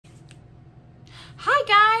Hi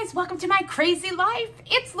guys, welcome to my crazy life.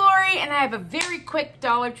 It's Lori and I have a very quick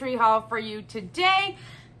Dollar Tree haul for you today.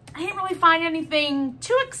 I didn't really find anything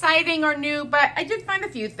too exciting or new, but I did find a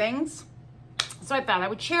few things. So I thought I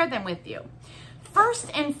would share them with you.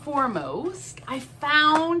 First and foremost, I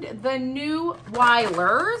found the new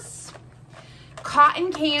Weiler's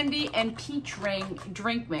cotton candy and peach ring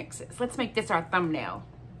drink mixes. Let's make this our thumbnail.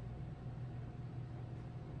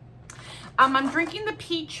 I'm drinking the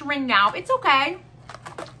peach ring now. It's okay.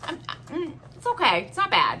 It's okay. It's not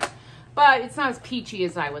bad, but it's not as peachy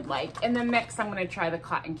as I would like. In the mix, I'm going to try the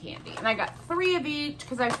cotton candy. And I got 3 of each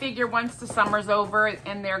because I figure once the summer's over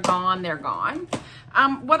and they're gone, they're gone.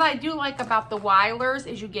 What I do like about the Weiler's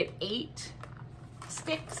is you get 8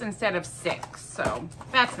 sticks instead of 6. So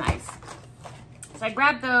that's nice. So I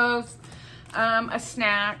grabbed those, a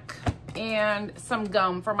snack, and some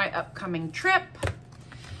gum for my upcoming trip.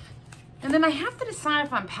 And then I have to decide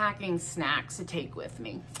if I'm packing snacks to take with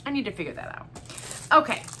me. I need to figure that out.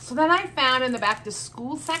 Okay, so then I found in the back to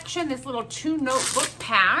school section this little 2 notebook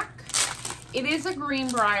pack. It is a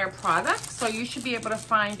Greenbrier product, so you should be able to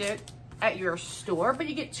find it at your store. But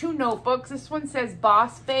you get 2 notebooks. This one says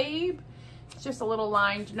Boss Babe. It's just a little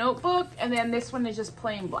lined notebook. And then this one is just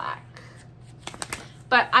plain black.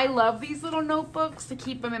 But I love these little notebooks to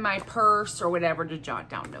keep them in my purse or whatever to jot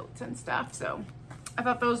down notes and stuff. So I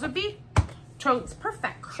thought those would be totes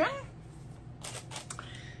perfection.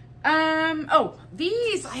 Oh,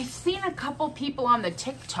 these, I've seen a couple people on the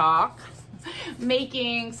TikTok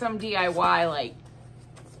making some DIY like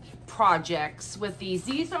projects with these.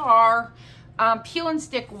 These are peel and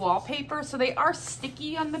stick wallpaper, so they are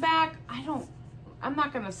sticky on the back. I'm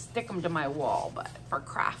not gonna stick them to my wall, but for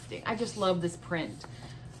crafting, I just love this print.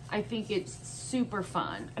 I think it's super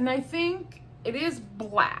fun, and I think it is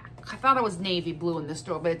black. I thought it was navy blue in the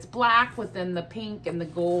store, but it's black within the pink and the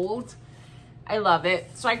gold. I love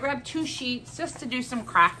it. So I grabbed 2 sheets just to do some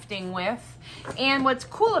crafting with. And what's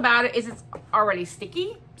cool about it is it's already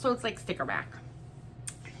sticky, so it's like sticker back.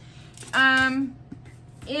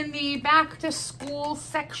 In the back to school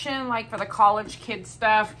section, like for the college kids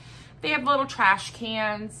stuff, they have little trash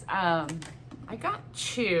cans. I got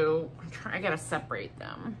 2. I gotta separate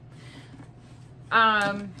them.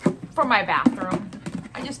 For my bathroom.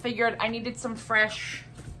 I just figured I needed some fresh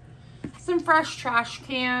trash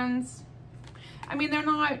cans. I mean, they're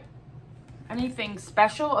not anything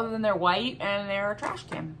special other than they're white and they're a trash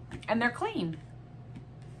can and they're clean.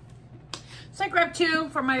 So I grabbed 2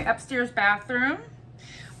 for my upstairs bathroom.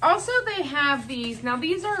 Also, they have these. Now,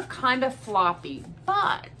 these are kind of floppy,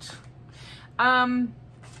 but I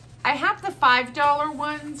have the $5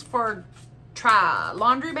 ones for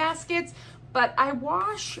laundry baskets. But I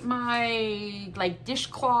wash my like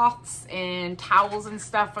dishcloths and towels and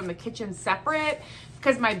stuff from the kitchen separate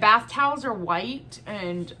because my bath towels are white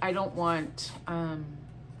and I don't want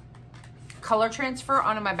color transfer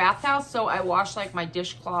onto my bath towels. So I wash like my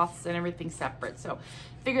dishcloths and everything separate. So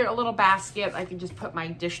figured a little basket, I can just put my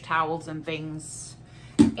dish towels and things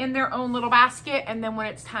in their own little basket. And then when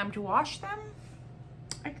it's time to wash them,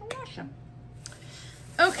 I can wash them.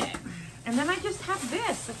 Okay. And then I just have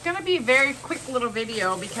this. It's going to be a very quick little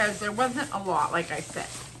video because there wasn't a lot, like I said.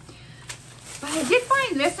 But I did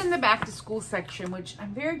find this in the back to school section, which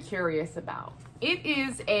I'm very curious about. It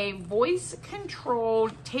is a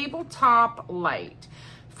voice-controlled tabletop light.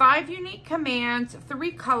 5 unique commands,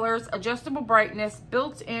 3 colors, adjustable brightness,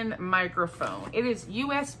 built-in microphone. It is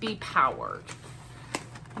USB powered.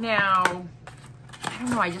 Now, I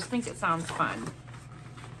don't know, I just think it sounds fun.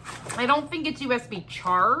 I don't think it's USB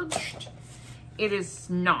charged. It is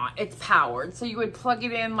not. It's powered. So you would plug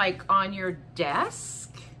it in like on your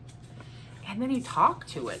desk and then you talk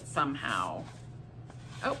to it somehow.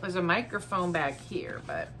 Oh, there's a microphone back here,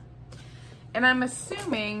 and I'm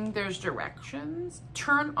assuming there's directions.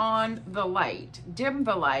 Turn on the light, dim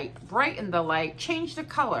the light, brighten the light, change the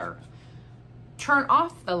color, turn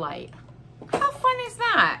off the light. How fun is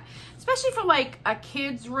that? Especially for like a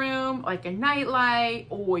kid's room, like a nightlight,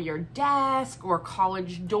 or your desk, or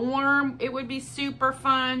college dorm. It would be super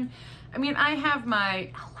fun. I mean, I have my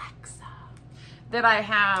Alexa that I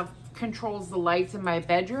have controls the lights in my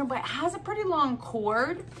bedroom, but it has a pretty long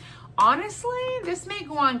cord. Honestly, this may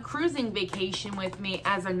go on cruising vacation with me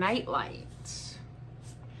as a nightlight.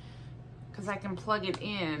 Because I can plug it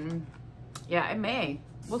in. Yeah, it may.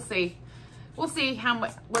 We'll see. We'll see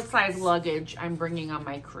what size luggage I'm bringing on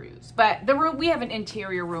my cruise. But the room, we have an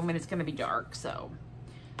interior room and it's going to be dark. So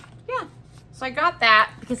yeah, so I got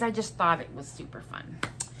that because I just thought it was super fun.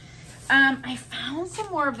 I found some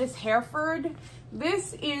more of this Hereford.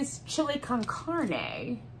 This is chili con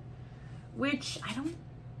carne, which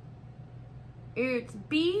It's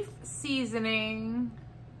beef seasoning,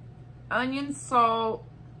 onion, salt.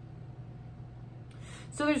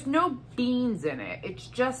 So there's no beans in it. It's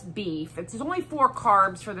just beef. It's only 4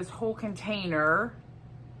 carbs for this whole container.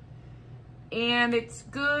 And it's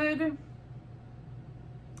good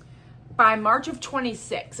by March of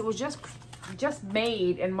 26. It was just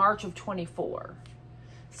made in March of 24.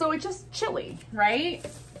 So it's just chili, right?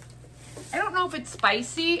 I don't know if it's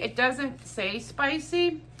spicy. It doesn't say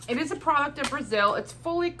spicy. It is a product of Brazil. It's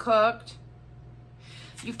fully cooked.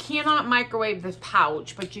 You cannot microwave this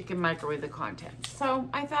pouch, but you can microwave the contents. So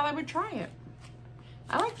I thought I would try it.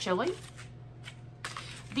 I like chili.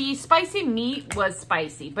 The spicy meat was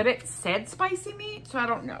spicy, but it said spicy meat, so I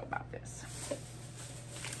don't know about this.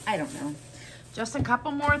 I don't know. Just a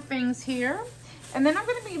couple more things here. And then I'm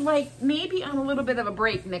going to be like maybe on a little bit of a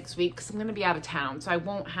break next week because I'm going to be out of town, so I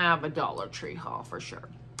won't have a Dollar Tree haul for sure.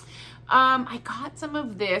 I got some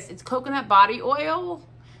of this. It's coconut body oil.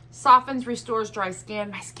 Softens, restores dry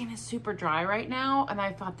skin. My skin is super dry right now, and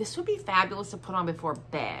I thought this would be fabulous to put on before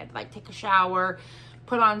bed. Like take a shower,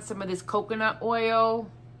 put on some of this coconut oil.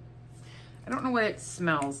 I don't know what it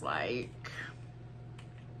smells like.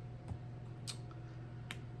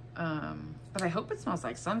 But I hope it smells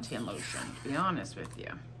like suntan lotion, to be honest with you.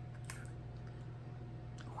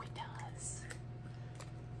 Oh, it does.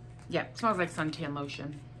 Yeah, it smells like suntan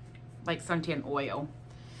lotion. Like suntan oil.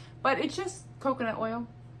 But it's just coconut oil.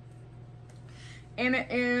 And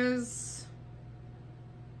it is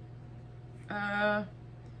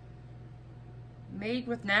made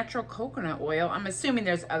with natural coconut oil. I'm assuming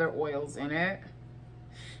there's other oils in it.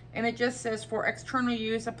 And it just says, for external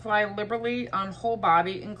use, apply liberally on whole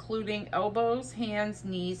body, including elbows, hands,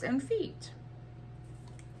 knees, and feet.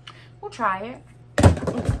 We'll try it.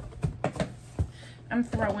 I'm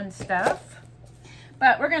throwing stuff.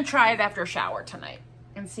 But we're going to try it after a shower tonight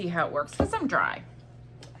and see how it works because I'm dry.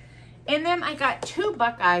 And then I got 2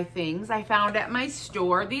 Buckeye things I found at my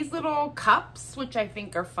store. These little cups, which I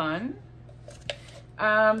think are fun.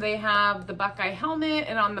 They have the Buckeye helmet,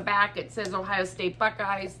 and on the back it says Ohio State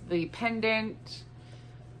Buckeyes, the pendant.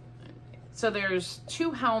 So there's 2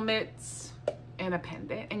 helmets and a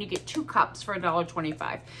pendant, and you get 2 cups for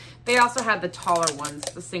 $1.25. They also have the taller ones,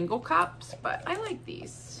 the single cups, but I like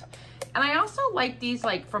these. And I also like these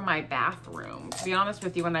like for my bathroom. To be honest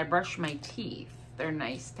with you, when I brush my teeth, they're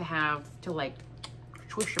nice to have to like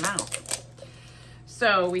swish them out.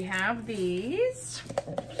 So we have these.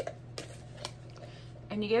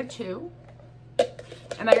 And you get 2.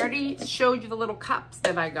 And I already showed you the little cups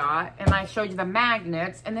that I got. And I showed you the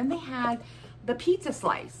magnets. And then they had the pizza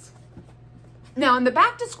slice. Now, in the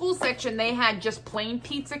back to school section, they had just plain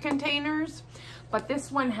pizza containers. But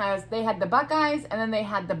this one they had the Buckeyes, and then they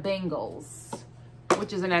had the Bengals,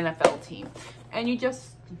 which is an NFL team. And you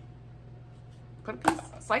just put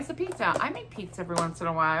a slice of pizza. I make pizza every once in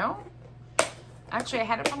a while. Actually, I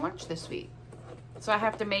had it for lunch this week. So I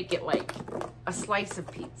have to make it like a slice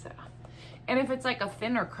of pizza. And if it's like a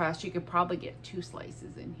thinner crust, you could probably get 2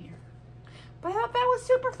 slices in here. But I thought that was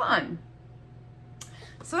super fun.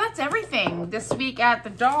 So that's everything this week at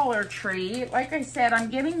the Dollar Tree. Like I said, I'm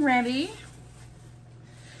getting ready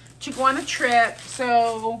to go on a trip.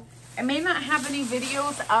 So I may not have any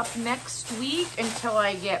videos up next week until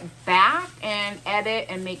I get back and edit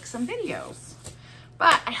and make some videos.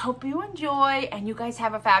 But I hope you enjoy and you guys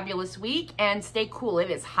have a fabulous week and stay cool. It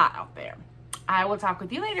is hot out there. I will talk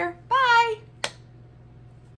with you later. Bye.